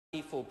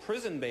for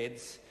prison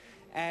beds,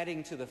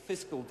 adding to the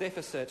fiscal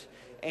deficit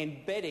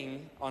and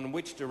betting on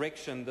which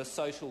direction the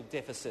social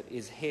deficit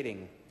is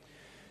heading.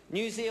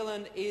 New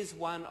Zealand is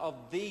one of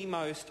the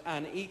most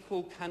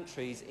unequal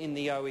countries in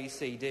the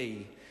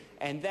OECD,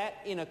 and that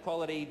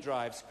inequality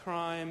drives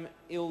crime,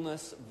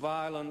 illness,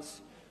 violence,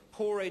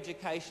 poor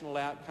educational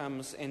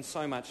outcomes and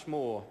so much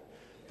more.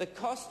 The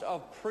cost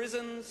of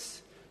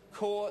prisons,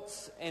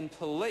 courts and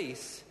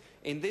police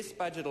in this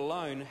budget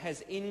alone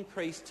has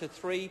increased to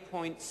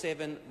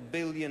 $3.7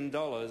 billion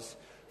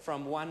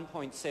from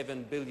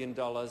 $1.7 billion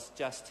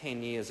just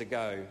 10 years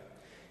ago.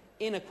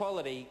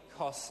 Inequality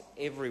costs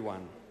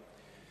everyone.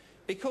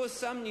 Because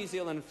some New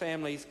Zealand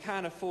families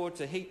can't afford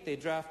to heat their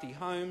drafty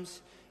homes,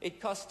 it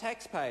costs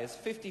taxpayers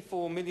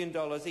 $54 million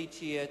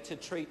each year to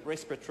treat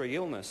respiratory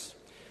illness.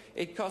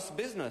 It costs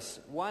business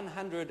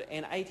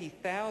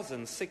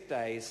 180,000 sick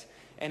days,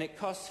 and it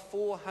costs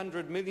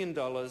 $400 million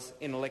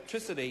in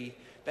electricity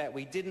that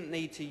we didn't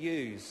need to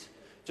use,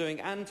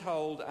 doing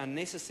untold,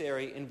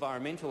 unnecessary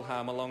environmental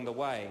harm along the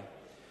way.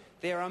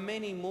 There are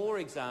many more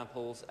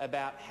examples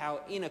about how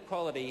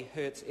inequality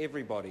hurts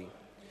everybody.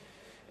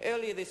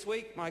 Earlier this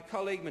week, my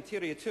colleague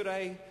Matiria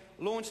Ture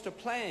launched a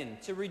plan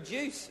to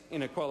reduce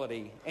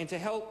inequality and to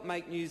help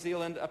make New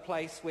Zealand a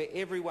place where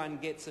everyone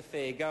gets a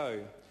fair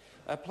go,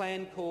 a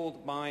plan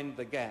called Mind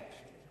the Gap.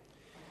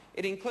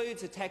 It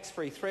includes a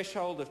tax-free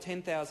threshold of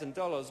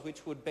 $10,000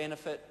 which would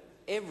benefit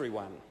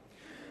everyone,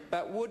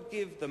 but would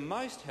give the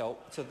most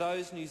help to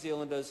those New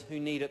Zealanders who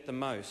need it the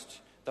most,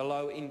 the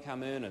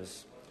low-income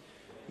earners.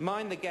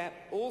 Mind the Gap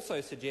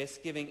also suggests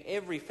giving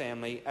every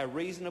family a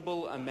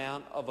reasonable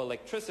amount of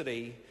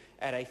electricity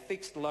at a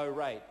fixed low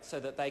rate so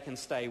that they can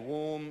stay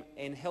warm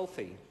and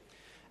healthy.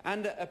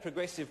 Under a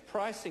progressive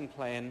pricing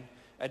plan,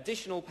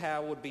 additional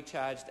power would be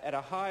charged at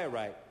a higher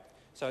rate,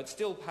 so it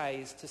still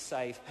pays to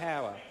save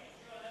power.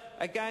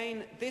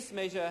 Again, this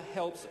measure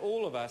helps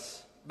all of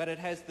us, but it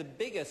has the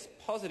biggest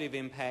positive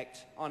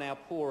impact on our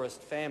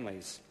poorest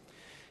families.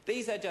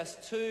 These are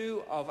just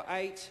 2 of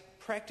 8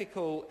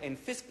 practical and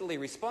fiscally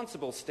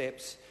responsible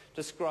steps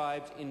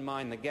described in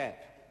Mind the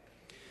Gap.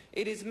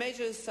 It is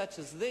measures such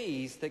as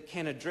these that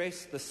can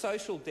address the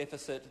social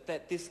deficit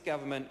that this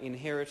government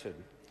inherited.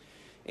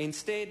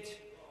 Instead,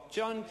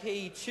 John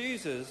Key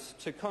chooses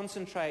to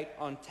concentrate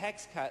on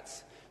tax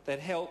cuts that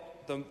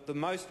help the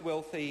most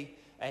wealthy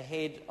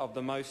ahead of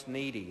the most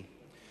needy.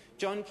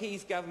 John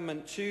Key's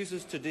government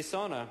chooses to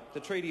dishonour the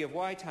Treaty of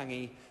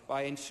Waitangi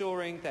by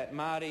ensuring that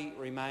Māori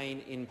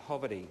remain in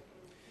poverty.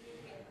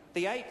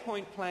 The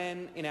 8-point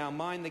plan in our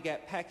Mind the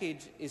Gap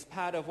package is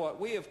part of what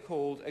we have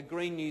called a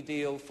Green New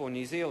Deal for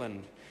New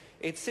Zealand.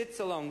 It sits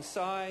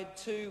alongside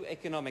 2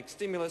 economic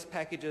stimulus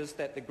packages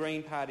that the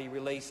Green Party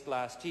released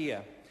last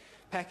year,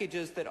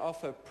 packages that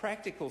offer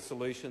practical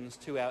solutions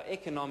to our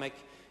economic,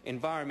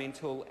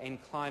 environmental and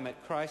climate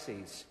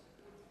crises.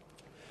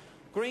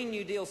 Green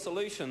New Deal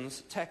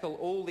solutions tackle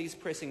all these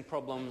pressing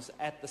problems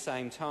at the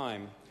same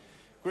time.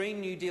 Green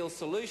New Deal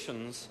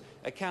solutions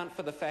account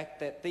for the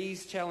fact that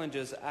these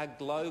challenges are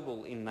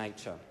global in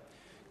nature.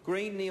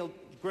 Green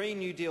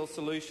New Deal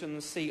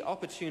solutions see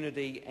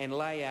opportunity and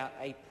lay out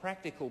a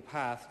practical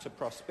path to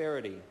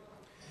prosperity.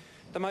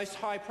 The most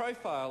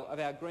high-profile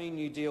of our Green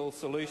New Deal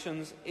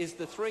solutions is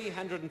the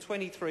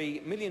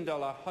 $323 million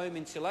home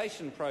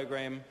insulation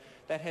program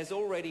that has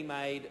already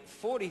made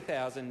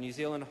 40,000 New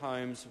Zealand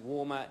homes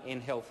warmer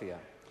and healthier.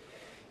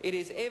 It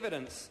is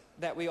evidence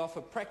that we offer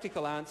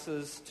practical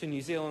answers to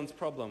New Zealand's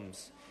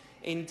problems.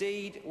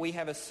 Indeed, we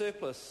have a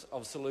surplus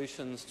of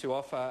solutions to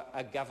offer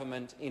a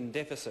government in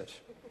deficit.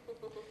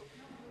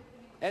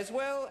 As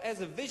well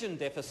as a vision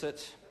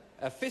deficit,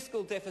 a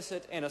fiscal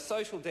deficit and a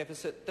social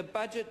deficit, the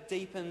budget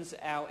deepens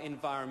our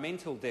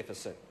environmental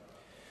deficit.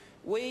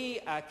 We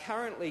are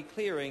currently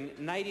clearing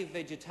native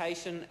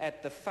vegetation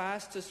at the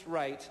fastest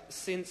rate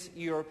since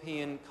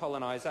European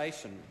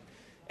colonisation,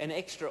 an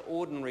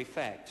extraordinary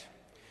fact.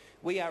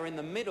 We are in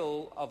the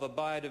middle of a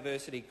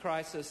biodiversity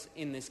crisis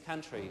in this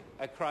country,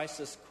 a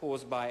crisis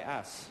caused by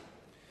us.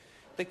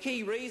 The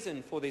key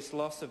reason for this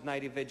loss of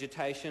native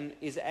vegetation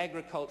is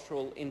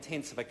agricultural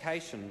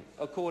intensification,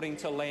 according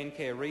to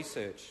Landcare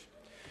research.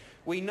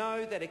 We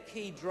know that a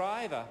key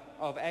driver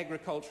of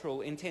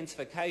agricultural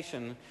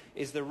intensification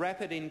is the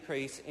rapid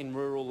increase in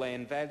rural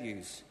land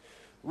values.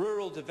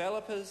 Rural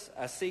developers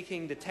are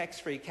seeking the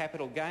tax-free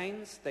capital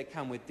gains that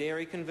come with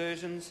dairy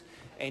conversions,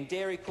 and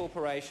dairy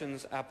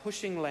corporations are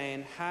pushing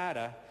land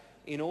harder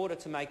in order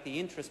to make the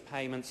interest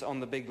payments on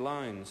the big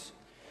loans.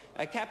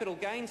 A capital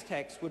gains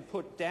tax would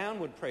put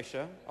downward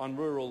pressure on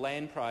rural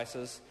land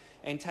prices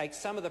and take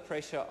some of the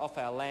pressure off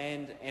our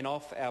land and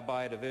off our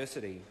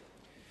biodiversity.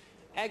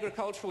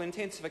 Agricultural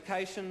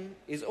intensification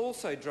is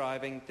also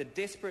driving the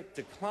desperate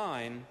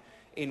decline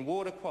in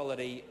water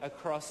quality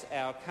across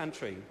our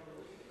country.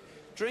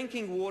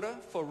 Drinking water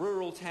for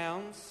rural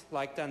towns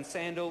like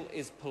Dunsandel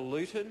is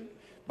polluted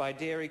by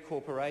dairy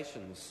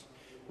corporations.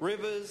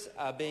 Rivers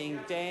are being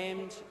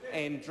dammed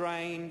and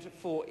drained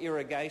for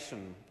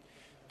irrigation,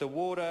 the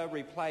water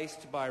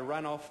replaced by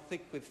runoff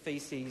thick with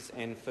faeces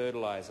and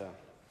fertiliser.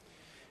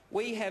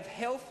 We have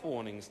health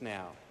warnings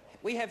now.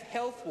 We have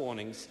health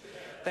warnings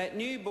that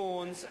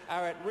newborns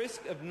are at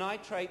risk of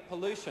nitrate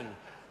pollution.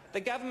 The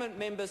government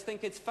members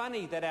think it's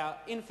funny that our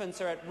infants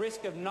are at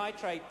risk of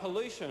nitrate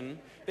pollution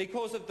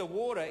because of the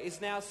water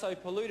is now so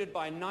polluted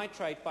by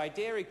nitrate by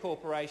dairy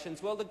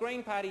corporations. Well, the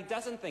Green Party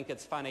doesn't think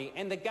it's funny,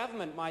 and the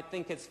government might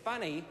think it's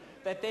funny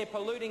that they're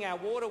polluting our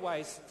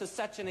waterways to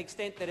such an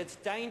extent that it's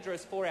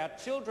dangerous for our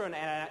children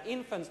and our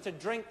infants to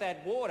drink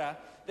that water.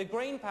 The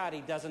Green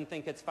Party doesn't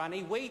think it's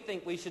funny. We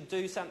think we should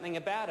do something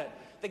about it.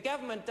 The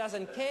government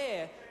doesn't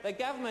care. The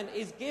government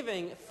is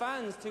giving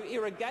funds to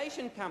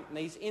irrigation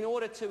companies in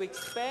order to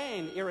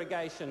expand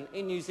irrigation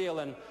in New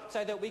Zealand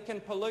so that we can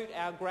pollute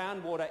our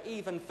groundwater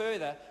even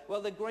further.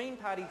 Well, the Green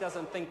Party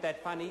doesn't think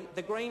that's funny.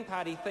 The Green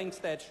Party thinks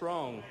that's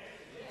wrong.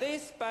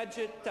 This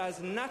budget does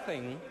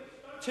nothing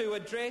to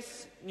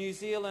address New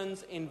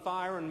Zealand's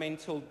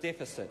environmental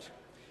deficit.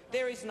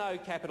 There is no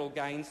capital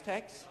gains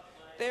tax.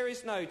 There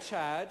is no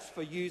charge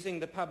for using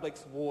the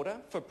public's water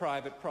for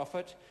private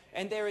profit,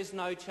 and there is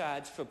no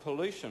charge for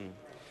pollution.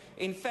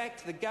 In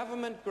fact, the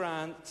government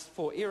grants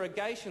for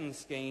irrigation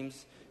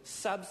schemes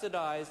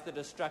subsidise the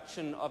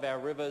destruction of our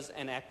rivers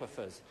and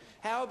aquifers.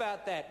 How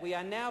about that? We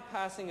are now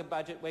passing a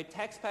budget where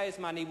taxpayers'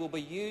 money will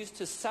be used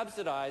to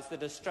subsidise the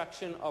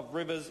destruction of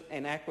rivers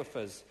and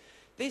aquifers.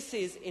 This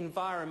is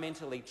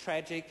environmentally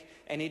tragic,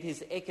 and it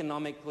is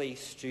economically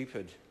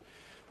stupid.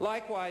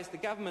 Likewise, the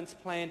government's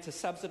plan to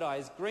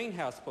subsidise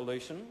greenhouse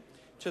pollution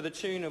to the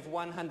tune of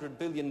 $100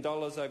 billion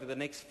over the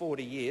next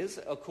 40 years,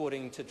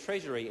 according to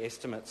Treasury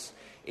estimates,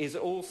 is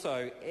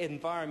also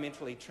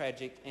environmentally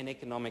tragic and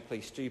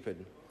economically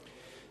stupid.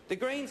 The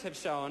Greens have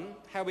shown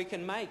how we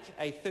can make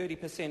a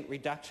 30%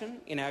 reduction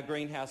in our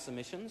greenhouse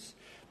emissions,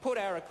 put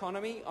our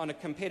economy on a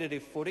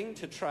competitive footing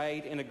to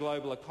trade in a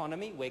global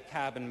economy where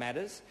carbon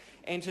matters,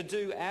 and to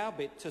do our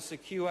bit to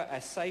secure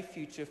a safe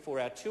future for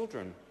our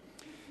children.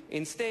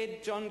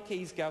 Instead, John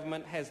Key's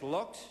government has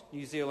locked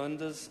New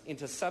Zealanders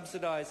into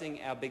subsidising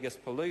our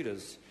biggest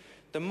polluters.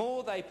 The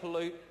more they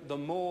pollute, the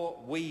more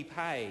we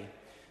pay.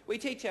 We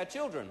teach our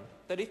children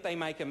that if they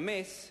make a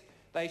mess,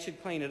 they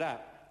should clean it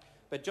up.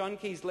 But John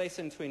Key's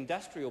lesson to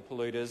industrial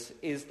polluters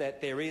is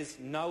that there is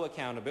no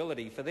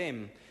accountability for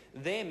them.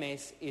 Their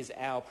mess is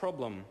our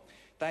problem.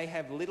 They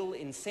have little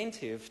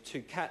incentive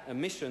to cut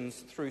emissions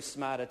through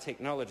smarter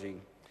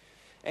technology.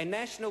 And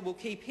National will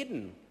keep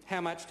hidden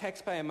how much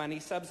taxpayer money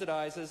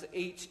subsidises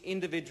each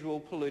individual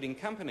polluting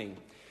company.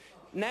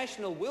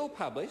 National will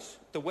publish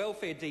the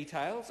welfare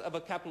details of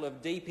a couple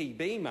of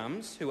DPB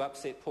mums who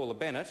upset Paula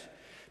Bennett,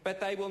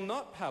 but they will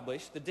not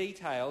publish the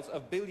details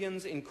of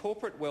billions in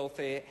corporate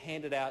welfare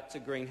handed out to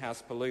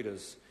greenhouse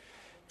polluters.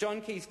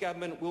 John Key's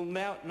government will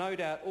now, no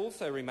doubt,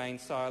 also remain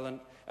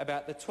silent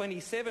about the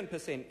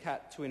 27%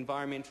 cut to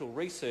environmental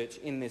research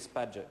in this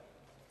budget.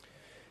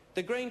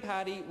 The Green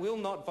Party will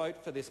not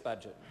vote for this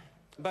budget,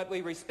 but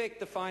we respect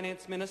the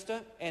Finance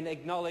Minister and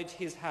acknowledge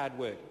his hard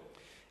work.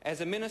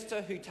 As a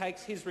minister who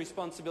takes his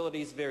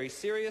responsibilities very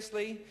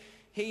seriously,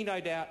 he no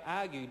doubt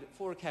argued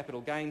for a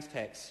capital gains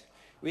tax.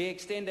 We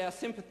extend our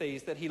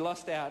sympathies that he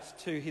lost out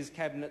to his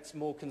Cabinet's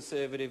more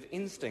conservative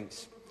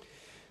instincts.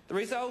 The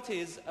result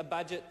is a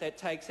budget that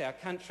takes our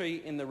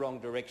country in the wrong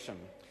direction.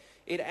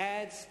 It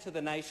adds to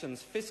the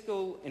nation's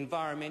fiscal,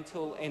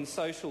 environmental and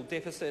social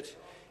deficit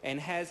and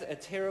has a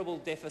terrible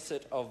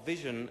deficit of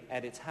vision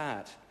at its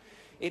heart.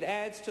 It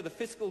adds to the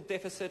fiscal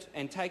deficit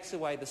and takes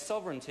away the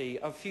sovereignty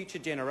of future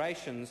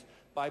generations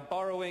by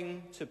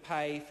borrowing to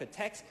pay for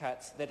tax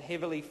cuts that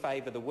heavily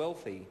favour the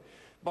wealthy,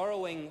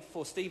 borrowing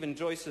for Stephen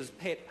Joyce's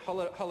pet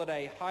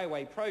holiday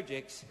highway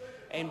projects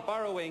and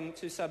borrowing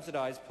to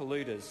subsidise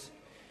polluters.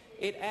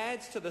 It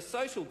adds to the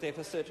social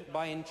deficit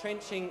by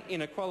entrenching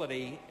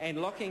inequality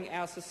and locking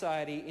our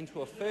society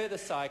into a further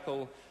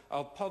cycle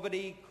of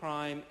poverty,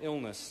 crime,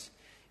 illness.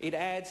 It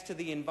adds to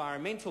the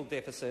environmental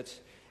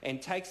deficit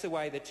and takes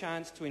away the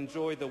chance to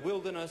enjoy the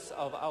wilderness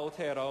of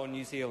Aotearoa,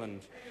 New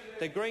Zealand.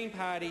 The Green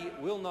Party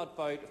will not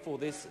vote for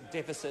this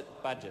deficit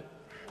budget.